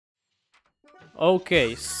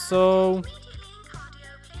Okay, so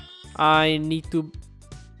I need to.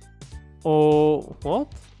 Oh,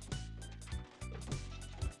 what?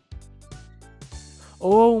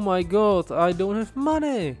 Oh my god, I don't have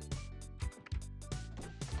money.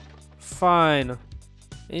 Fine.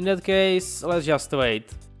 In that case, let's just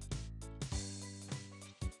wait.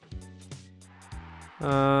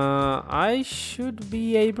 I should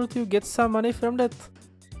be able to get some money from that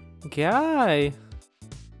guy.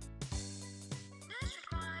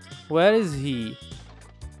 Where is he?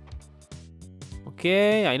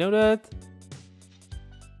 Okay, I know that.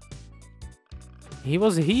 He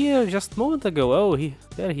was here just a moment ago. Oh,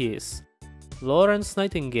 there he is. Lawrence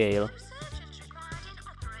Nightingale.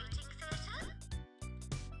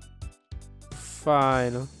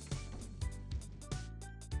 Fine.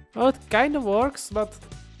 Oh, it kind of works, but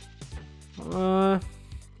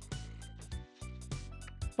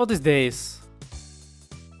what is this?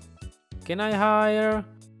 Can I hire?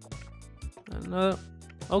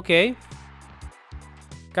 Okay.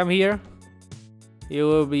 Come here. You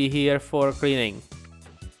will be here for cleaning.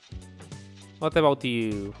 What about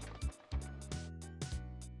you?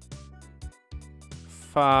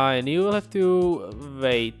 Fine, you will have to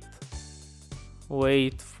wait.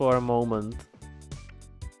 Wait for a moment.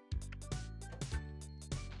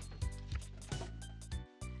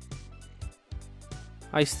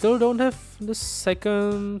 I still don't have the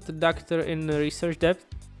second doctor in research depth.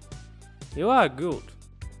 You are good.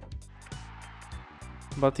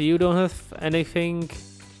 But you don't have anything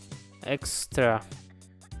extra.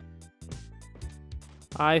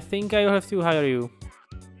 I think I will have to hire you.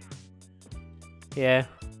 Yeah,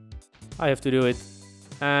 I have to do it.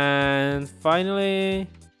 And finally,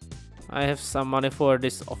 I have some money for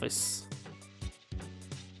this office.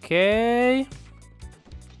 Okay.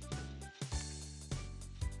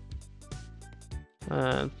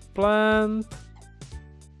 And plant.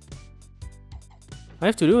 I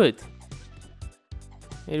have to do it.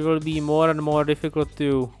 It will be more and more difficult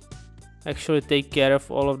to actually take care of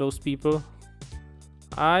all of those people.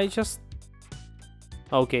 I just...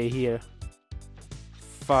 Okay, here.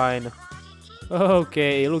 Fine.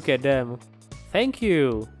 Okay, look at them. Thank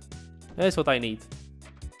you. That's what I need.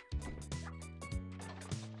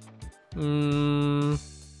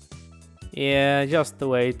 Yeah, just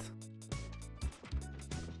wait.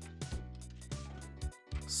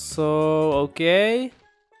 So, okay.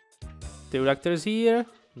 2 doctors here.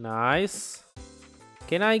 Nice.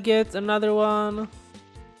 Can I get another one?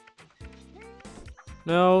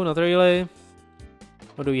 No, not really.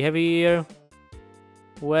 What do we have here?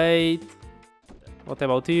 Wait. What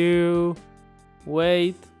about you?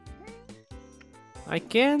 Wait. I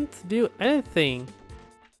can't do anything.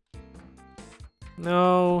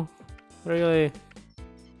 No, really.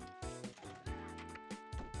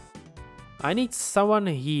 I need someone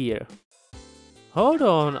here. Hold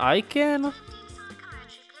on, I can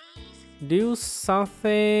do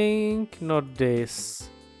something. Not this.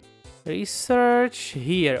 Research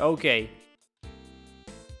here, okay.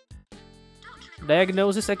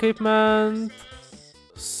 Diagnosis equipment.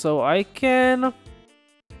 So I can...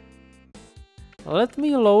 Let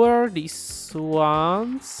me lower these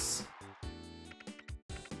ones.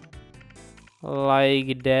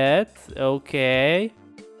 Like that, okay.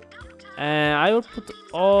 And I will put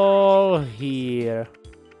all here.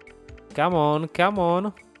 Come on, come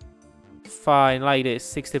on. Fine, like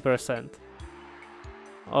this, 60%.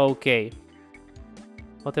 Okay.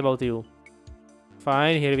 What about you?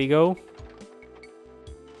 Fine, here we go.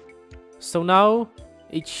 So now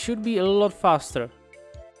it should be a lot faster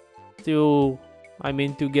to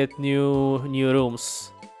get new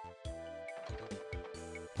rooms.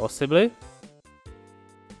 Possibly.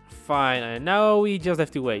 Fine, and now we just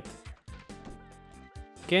have to wait.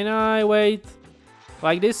 Can I wait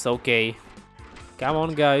like this? Okay. Come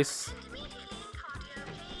on, guys.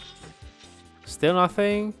 Still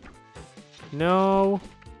nothing? No.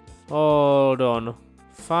 Hold on.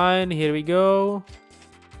 Fine, here we go.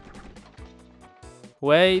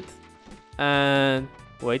 Wait. And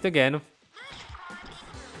wait again.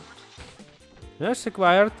 Nurse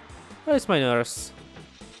required. Where is my nurse?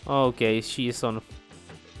 Okay, she is on.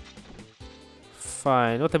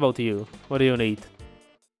 Fine, what about you? What do you need?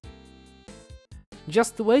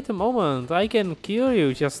 Just wait a moment, I can cure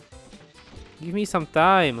you, just give me some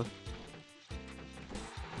time.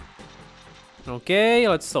 Okay,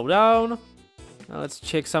 let's slow down. Now let's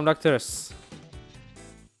check some doctors.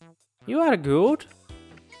 You are good.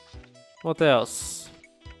 What else?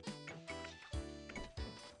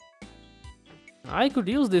 I could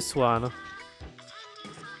use this one.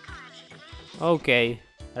 Okay,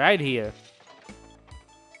 right here.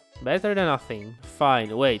 Better than nothing.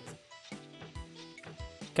 Fine, wait.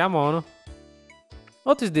 Come on.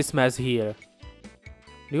 What is this mess here?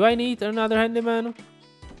 Do I need another handyman?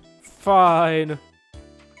 Fine.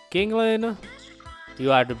 Kinglin,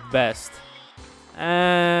 you are the best.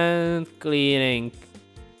 And cleaning.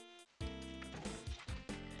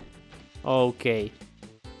 Okay.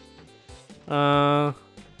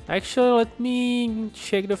 Actually, let me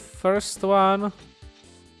check the first one.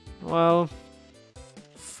 Well,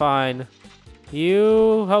 fine.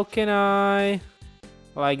 You, how can I?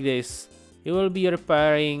 Like this. You will be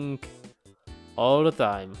repairing all the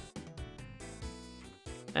time.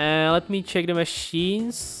 And let me check the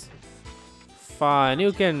machines. Fine,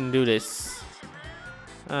 you can do this.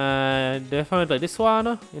 Definitely this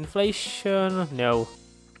one. Inflation, no.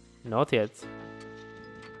 Not yet.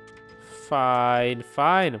 Fine,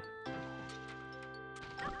 fine.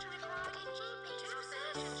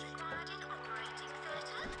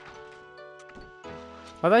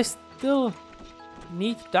 But I still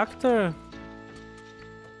need doctor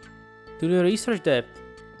to the research depth.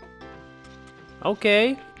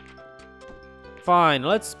 Okay. Fine,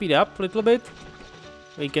 let's speed up a little bit.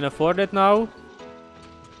 We can afford it now.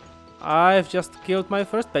 I've just killed my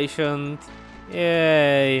first patient.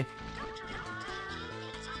 Yay.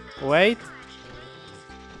 Wait.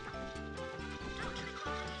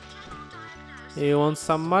 You want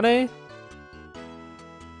some money?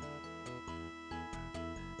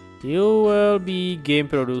 You will be game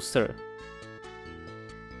producer.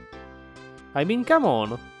 I mean, come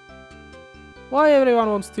on. Why everyone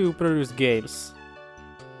wants to produce games?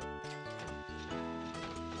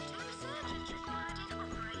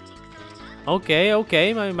 Okay,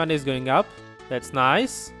 okay, my money is going up. That's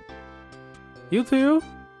nice. You too?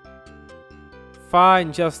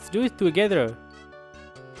 Fine, just do it together.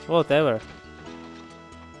 Whatever.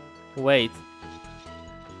 Wait.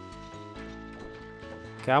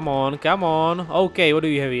 Come on, come on. Okay, what do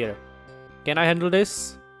you have here? Can I handle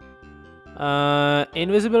this?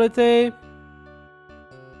 Invisibility.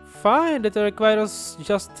 Fine, that requires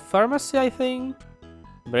just pharmacy, I think.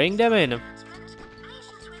 Bring them in.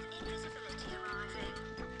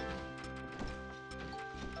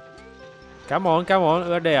 Come on,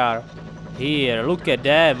 where they are? Here, look at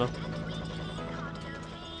them.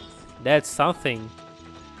 That's something.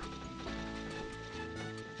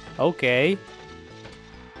 Okay.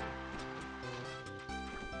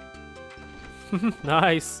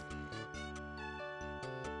 Nice.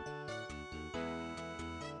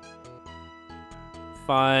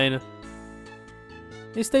 Fine.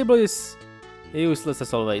 This table is useless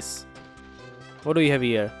as always. What do you have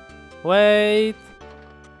here? Wait.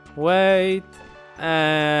 Wait.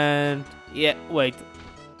 And... yeah, wait.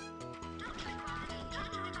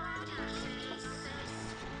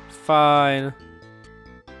 Fine.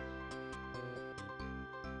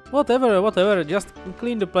 Whatever. Just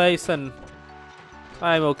clean the place and...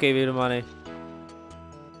 I'm okay with the money.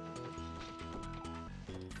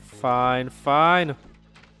 Fine.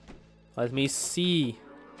 Let me see.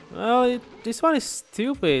 Well, this one is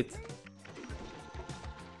stupid.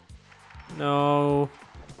 No.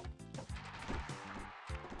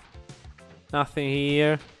 Nothing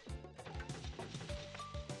here.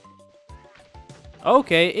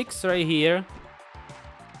 Okay, X-ray here.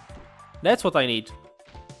 That's what I need.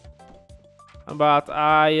 But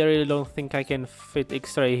I really don't think I can fit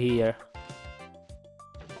X-ray here.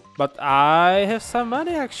 But I have some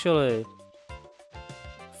money actually.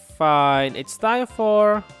 Fine, it's time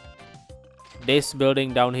for this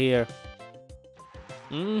building down here.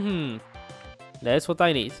 That's what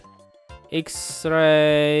I need.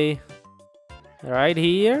 X-ray right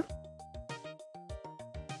here.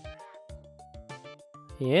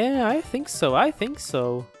 Yeah, I think so.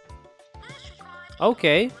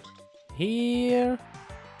 Okay. Here.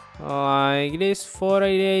 Like this, 4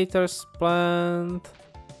 radiators plant.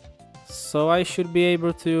 So I should be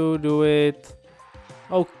able to do it.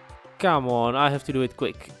 Oh, come on, I have to do it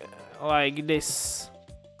quick. Like this.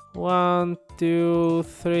 1, 2,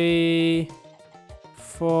 3,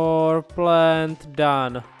 4, plant,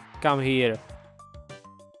 done. Come here.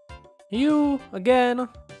 You, again.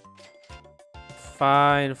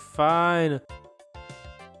 Fine.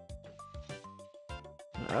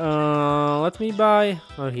 Let me buy...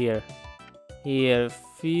 oh, here. Here,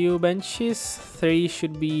 few benches. 3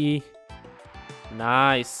 should be...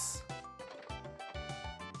 nice.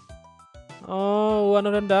 Oh, one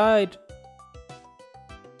of them died.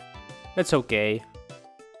 That's okay.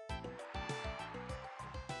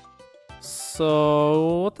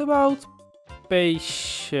 So, what about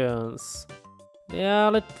patience? Yeah,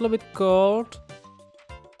 a little bit cold.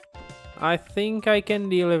 I think I can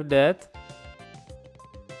deal with that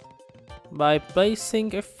by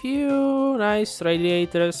placing a few nice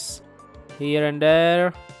radiators here and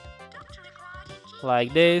there,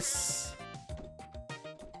 like this.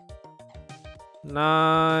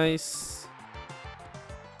 Nice.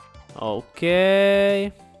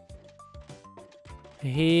 Okay.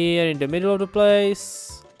 Here in the middle of the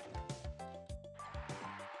place.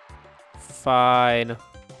 Fine.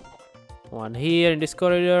 One here in this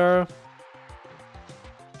corridor.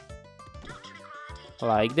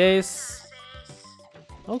 Like this.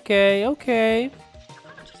 Okay, okay.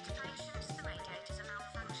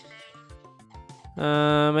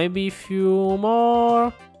 Maybe a few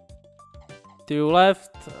more. To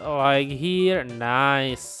left, like here.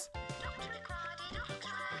 Nice.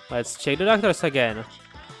 Let's check the doctors again.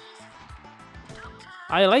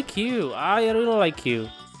 I like you. I really like you.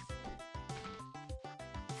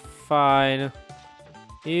 Fine.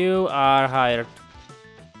 You are hired.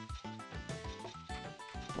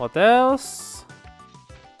 What else?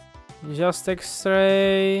 Just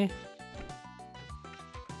X-ray.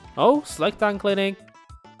 Oh, select tongue clinic.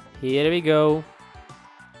 Here we go.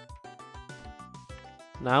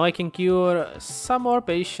 Now I can cure some more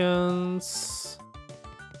patients.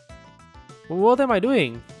 What am I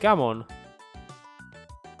doing? Come on.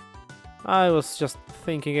 I was just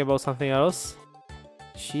thinking about something else.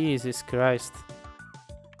 Jesus Christ.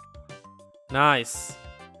 Nice.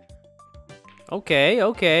 Okay,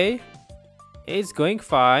 okay. It's going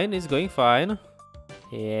fine, it's going fine.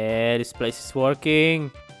 Yeah, this place is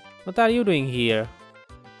working. What are you doing here?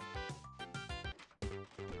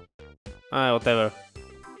 Whatever.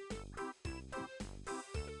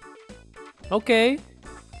 Okay.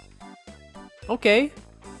 Okay.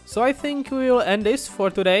 So I think we will end this for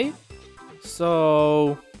today.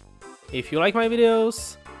 So if you like my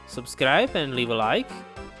videos, subscribe and leave a like.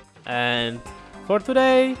 And for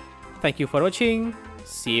today, thank you for watching.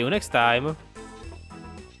 See you next time.